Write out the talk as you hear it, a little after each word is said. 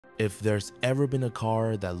If there's ever been a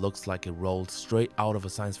car that looks like it rolled straight out of a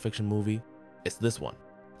science fiction movie, it's this one.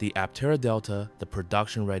 The Aptera Delta, the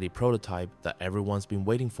production-ready prototype that everyone's been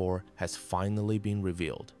waiting for, has finally been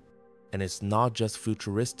revealed. And it's not just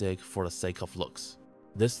futuristic for the sake of looks.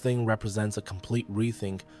 This thing represents a complete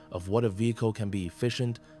rethink of what a vehicle can be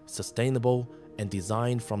efficient, sustainable, and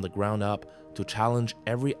designed from the ground up to challenge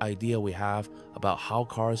every idea we have about how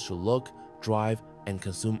cars should look, drive, and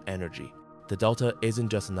consume energy. The Delta isn't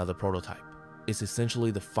just another prototype. It's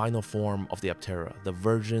essentially the final form of the Aptera, the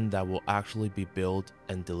version that will actually be built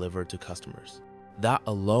and delivered to customers. That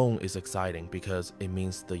alone is exciting because it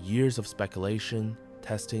means the years of speculation,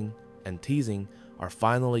 testing, and teasing are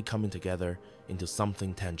finally coming together into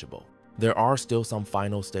something tangible. There are still some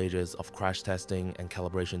final stages of crash testing and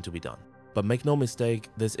calibration to be done, but make no mistake,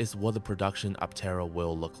 this is what the production Aptera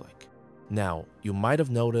will look like. Now, you might have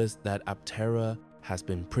noticed that Aptera has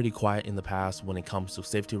been pretty quiet in the past when it comes to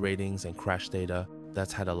safety ratings and crash data.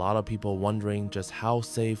 That's had a lot of people wondering just how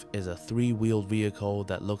safe is a three-wheeled vehicle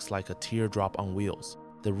that looks like a teardrop on wheels.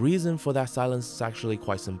 The reason for that silence is actually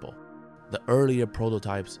quite simple. The earlier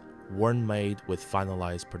prototypes weren't made with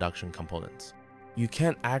finalized production components. You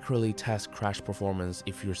can't accurately test crash performance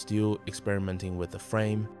if you're still experimenting with the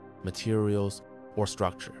frame, materials, or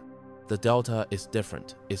structure. The Delta is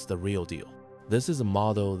different, it's the real deal. This is a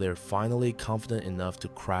model they're finally confident enough to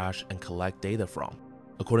crash and collect data from.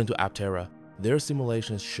 According to Aptera, their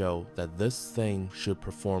simulations show that this thing should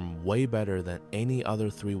perform way better than any other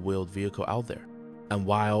three-wheeled vehicle out there. And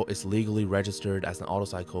while it's legally registered as an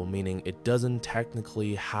autocycle, meaning it doesn't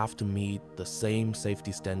technically have to meet the same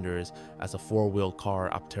safety standards as a four-wheeled car,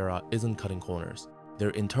 Aptera isn't cutting corners.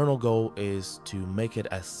 Their internal goal is to make it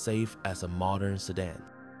as safe as a modern sedan.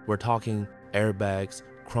 We're talking airbags,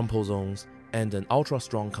 crumple zones, and an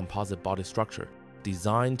ultra-strong composite body structure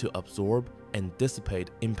designed to absorb and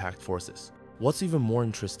dissipate impact forces. What's even more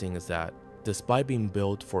interesting is that, despite being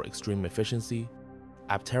built for extreme efficiency,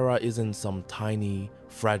 Aptera isn't some tiny,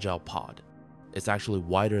 fragile pod. It's actually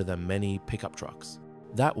wider than many pickup trucks.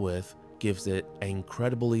 That width gives it an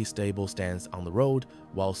incredibly stable stance on the road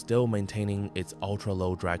while still maintaining its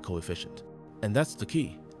ultra-low drag coefficient. And that's the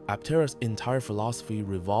key. Aptera's entire philosophy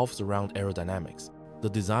revolves around aerodynamics. The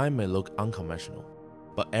design may look unconventional,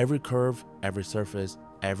 but every curve, every surface,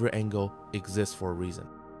 every angle exists for a reason,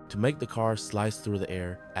 to make the car slice through the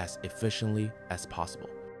air as efficiently as possible.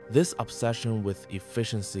 This obsession with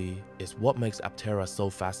efficiency is what makes Aptera so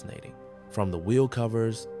fascinating. From the wheel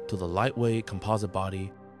covers to the lightweight composite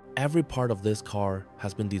body, every part of this car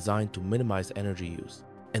has been designed to minimize energy use.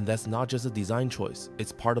 And that's not just a design choice,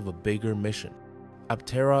 it's part of a bigger mission.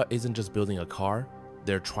 Aptera isn't just building a car,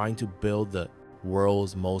 they're trying to build the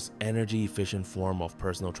world's most energy-efficient form of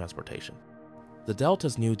personal transportation. The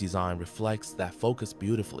Delta's new design reflects that focus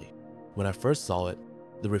beautifully. When I first saw it,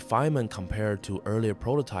 the refinement compared to earlier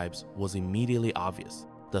prototypes was immediately obvious.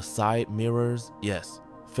 The side mirrors, yes,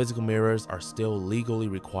 physical mirrors are still legally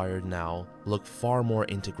required now, look far more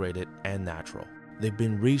integrated and natural. They've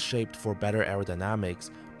been reshaped for better aerodynamics,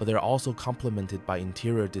 but they're also complemented by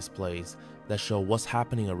interior displays that show what's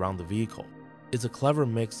happening around the vehicle. It's a clever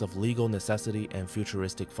mix of legal necessity and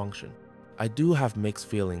futuristic function. I do have mixed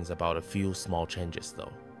feelings about a few small changes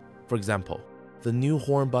though. For example, the new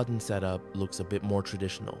horn button setup looks a bit more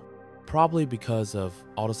traditional, probably because of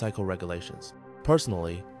autocycle regulations.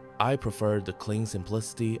 Personally, I prefer the clean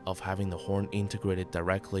simplicity of having the horn integrated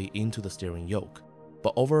directly into the steering yoke.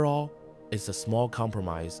 But overall, it's a small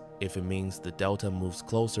compromise if it means the Delta moves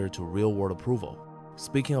closer to real-world approval.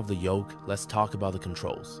 Speaking of the yoke, let's talk about the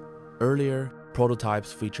controls. Earlier,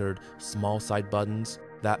 prototypes featured small side buttons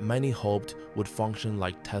that many hoped would function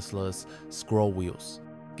like Tesla's scroll wheels,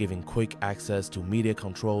 giving quick access to media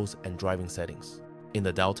controls and driving settings. In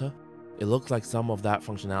the Delta, it looks like some of that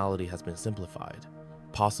functionality has been simplified,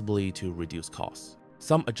 possibly to reduce costs.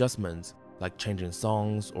 Some adjustments, like changing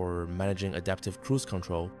songs or managing adaptive cruise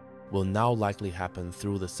control, will now likely happen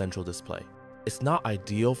through the central display. It's not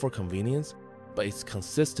ideal for convenience, but it's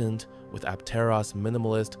consistent with Aptera's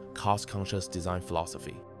minimalist, cost-conscious design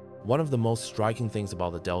philosophy. One of the most striking things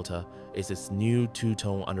about the Delta is its new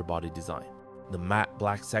two-tone underbody design. The matte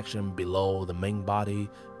black section below the main body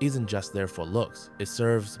isn't just there for looks, it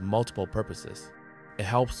serves multiple purposes. It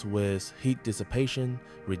helps with heat dissipation,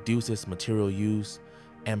 reduces material use,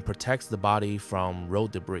 and protects the body from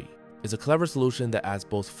road debris. It's a clever solution that adds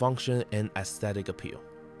both function and aesthetic appeal.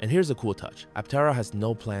 And here's a cool touch. Aptera has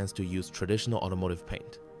no plans to use traditional automotive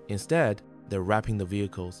paint. Instead, they're wrapping the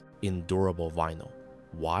vehicles in durable vinyl.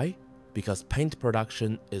 Why? Because paint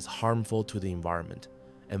production is harmful to the environment,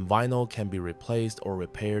 and vinyl can be replaced or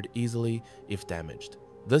repaired easily if damaged.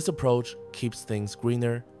 This approach keeps things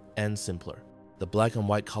greener and simpler. The black and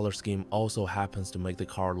white color scheme also happens to make the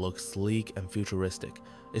car look sleek and futuristic,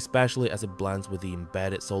 especially as it blends with the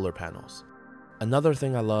embedded solar panels. Another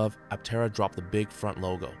thing I love, Aptera dropped the big front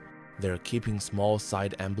logo. They're keeping small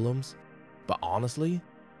side emblems, but honestly,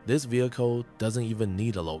 this vehicle doesn't even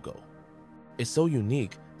need a logo. It's so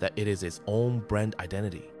unique that it is its own brand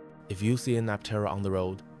identity. If you see an Aptera on the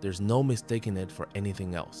road, there's no mistaking it for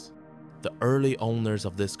anything else. The early owners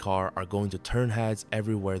of this car are going to turn heads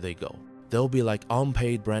everywhere they go. They'll be like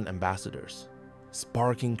unpaid brand ambassadors,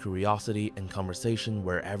 sparking curiosity and conversation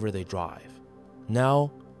wherever they drive.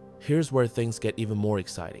 Now, here's where things get even more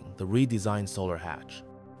exciting, the redesigned solar hatch.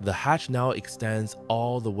 The hatch now extends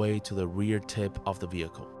all the way to the rear tip of the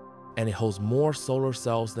vehicle, and it holds more solar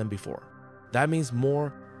cells than before. That means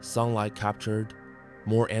more sunlight captured,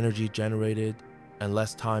 more energy generated, and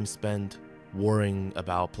less time spent worrying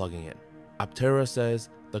about plugging in. Aptera says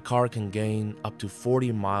the car can gain up to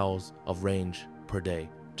 40 miles of range per day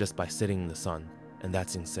just by sitting in the sun, and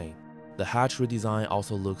that's insane. The hatch redesign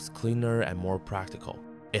also looks cleaner and more practical.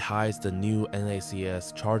 It hides the new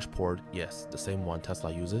NACS charge port, yes, the same one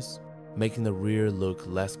Tesla uses, making the rear look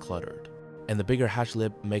less cluttered. And the bigger hatch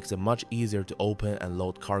lip makes it much easier to open and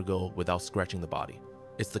load cargo without scratching the body.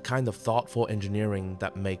 It's the kind of thoughtful engineering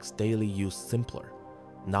that makes daily use simpler,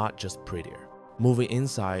 not just prettier. Moving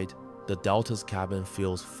inside, the Delta's cabin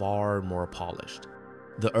feels far more polished.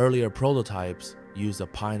 The earlier prototypes used a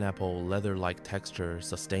pineapple leather-like texture,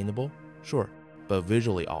 sustainable, sure, but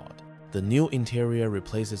visually odd. The new interior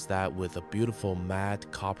replaces that with a beautiful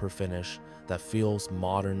matte copper finish that feels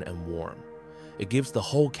modern and warm. It gives the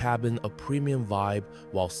whole cabin a premium vibe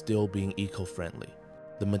while still being eco-friendly.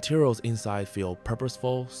 The materials inside feel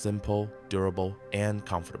purposeful, simple, durable, and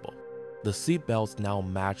comfortable. The seat belts now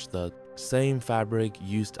match the same fabric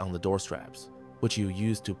used on the door straps, which you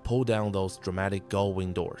use to pull down those dramatic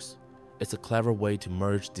gull-wing doors. It's a clever way to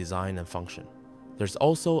merge design and function. There's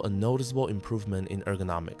also a noticeable improvement in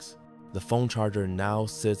ergonomics. The phone charger now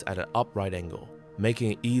sits at an upright angle,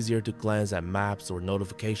 making it easier to glance at maps or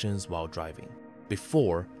notifications while driving.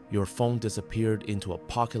 Before, your phone disappeared into a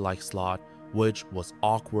pocket-like slot, which was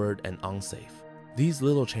awkward and unsafe. These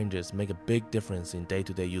little changes make a big difference in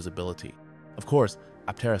day-to-day usability. Of course,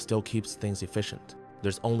 Aptera still keeps things efficient.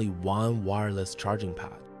 There's only one wireless charging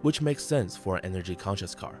pad, which makes sense for an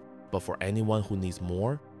energy-conscious car. But for anyone who needs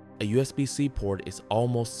more, a USB-C port is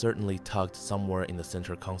almost certainly tucked somewhere in the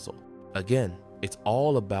center console. Again, it's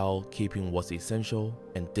all about keeping what's essential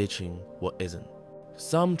and ditching what isn't.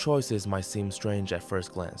 Some choices might seem strange at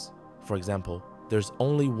first glance. For example, there's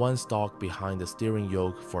only one stalk behind the steering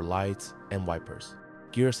yoke for lights and wipers.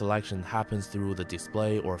 Gear selection happens through the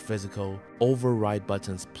display or physical override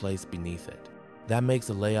buttons placed beneath it. That makes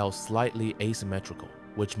the layout slightly asymmetrical,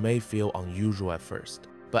 which may feel unusual at first.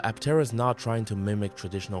 But Aptera is not trying to mimic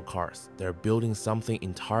traditional cars. They're building something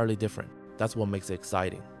entirely different. That's what makes it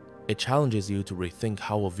exciting. It challenges you to rethink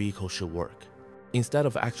how a vehicle should work. Instead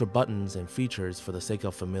of extra buttons and features for the sake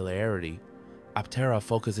of familiarity, Aptera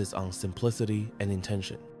focuses on simplicity and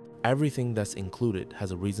intention. Everything that's included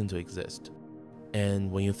has a reason to exist.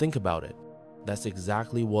 And when you think about it, that's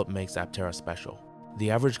exactly what makes Aptera special.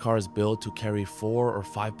 The average car is built to carry 4 or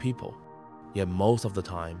 5 people, yet most of the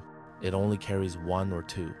time, it only carries 1 or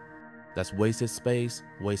 2. That's wasted space,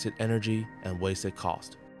 wasted energy, and wasted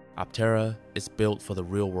cost. Aptera is built for the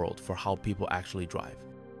real world, for how people actually drive.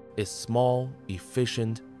 It's small,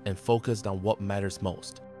 efficient, and focused on what matters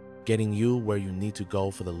most, getting you where you need to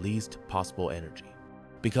go for the least possible energy.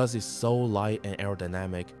 Because it's so light and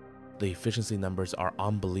aerodynamic, the efficiency numbers are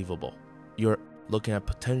unbelievable. You're looking at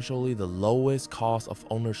potentially the lowest cost of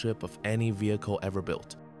ownership of any vehicle ever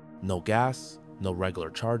built. No gas, no regular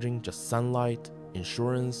charging, just sunlight,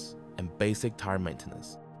 insurance, and basic tire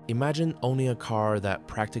maintenance. Imagine owning a car that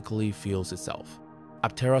practically fuels itself.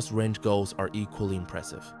 Aptera's range goals are equally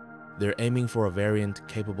impressive. They're aiming for a variant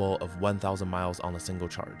capable of 1,000 miles on a single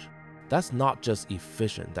charge. That's not just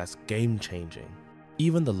efficient, that's game-changing.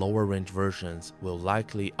 Even the lower range versions will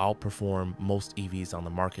likely outperform most EVs on the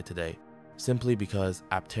market today, simply because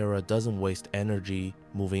Aptera doesn't waste energy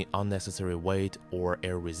moving unnecessary weight or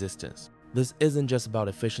air resistance. This isn't just about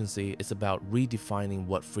efficiency, it's about redefining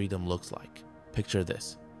what freedom looks like. Picture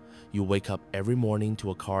this. You wake up every morning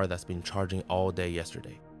to a car that's been charging all day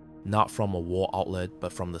yesterday. Not from a wall outlet,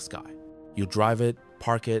 but from the sky. You drive it,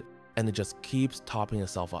 park it, and it just keeps topping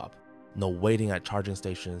itself up. No waiting at charging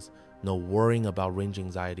stations, no worrying about range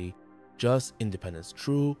anxiety, just independence,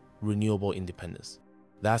 true renewable independence.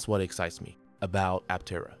 That's what excites me about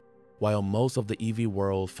Aptera. While most of the EV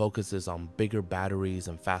world focuses on bigger batteries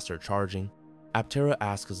and faster charging, Aptera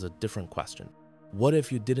asks a different question. What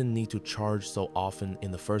if you didn't need to charge so often in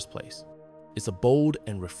the first place? It's a bold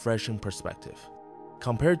and refreshing perspective.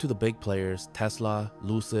 Compared to the big players, Tesla,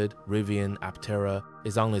 Lucid, Rivian, Aptera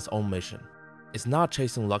is on its own mission. It's not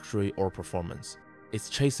chasing luxury or performance. It's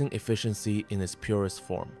chasing efficiency in its purest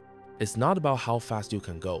form. It's not about how fast you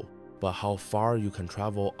can go, but how far you can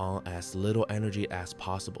travel on as little energy as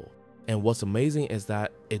possible. And what's amazing is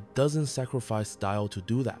that it doesn't sacrifice style to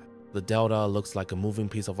do that. The Delta looks like a moving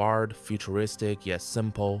piece of art, futuristic yet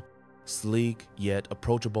simple, sleek yet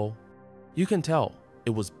approachable. You can tell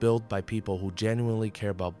it was built by people who genuinely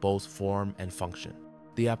care about both form and function.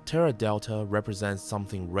 The Aptera Delta represents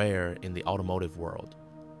something rare in the automotive world.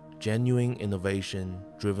 Genuine innovation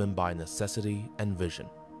driven by necessity and vision,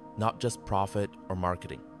 not just profit or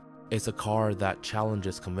marketing. It's a car that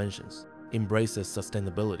challenges conventions, embraces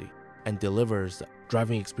sustainability, and delivers a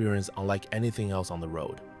driving experience unlike anything else on the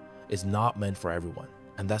road. It's not meant for everyone,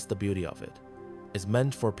 and that's the beauty of it. It's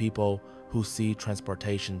meant for people who see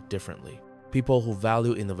transportation differently, people who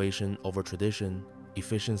value innovation over tradition,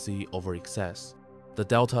 efficiency over excess. The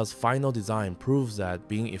Delta's final design proves that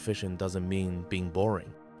being efficient doesn't mean being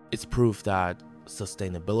boring. It's proof that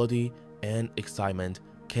sustainability and excitement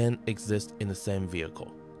can exist in the same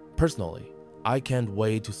vehicle. Personally, I can't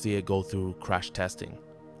wait to see it go through crash testing,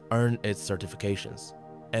 earn its certifications,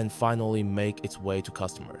 and finally make its way to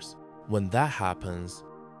customers. When that happens,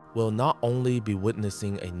 we'll not only be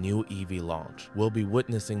witnessing a new EV launch, we'll be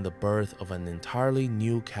witnessing the birth of an entirely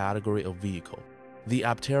new category of vehicle. The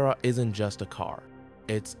Aptera isn't just a car,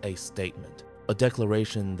 it's a statement, a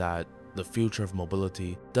declaration that the future of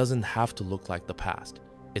mobility doesn't have to look like the past.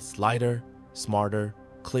 It's lighter, smarter,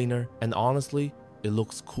 cleaner, and honestly, it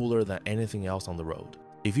looks cooler than anything else on the road.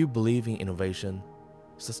 If you believe in innovation,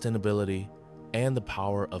 sustainability, and the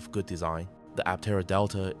power of good design, the Aptera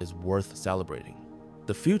Delta is worth celebrating.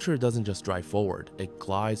 The future doesn't just drive forward, it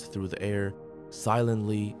glides through the air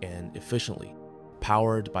silently and efficiently,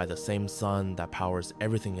 powered by the same sun that powers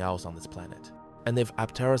everything else on this planet. And if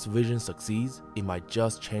Aptera's vision succeeds, it might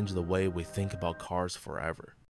just change the way we think about cars forever.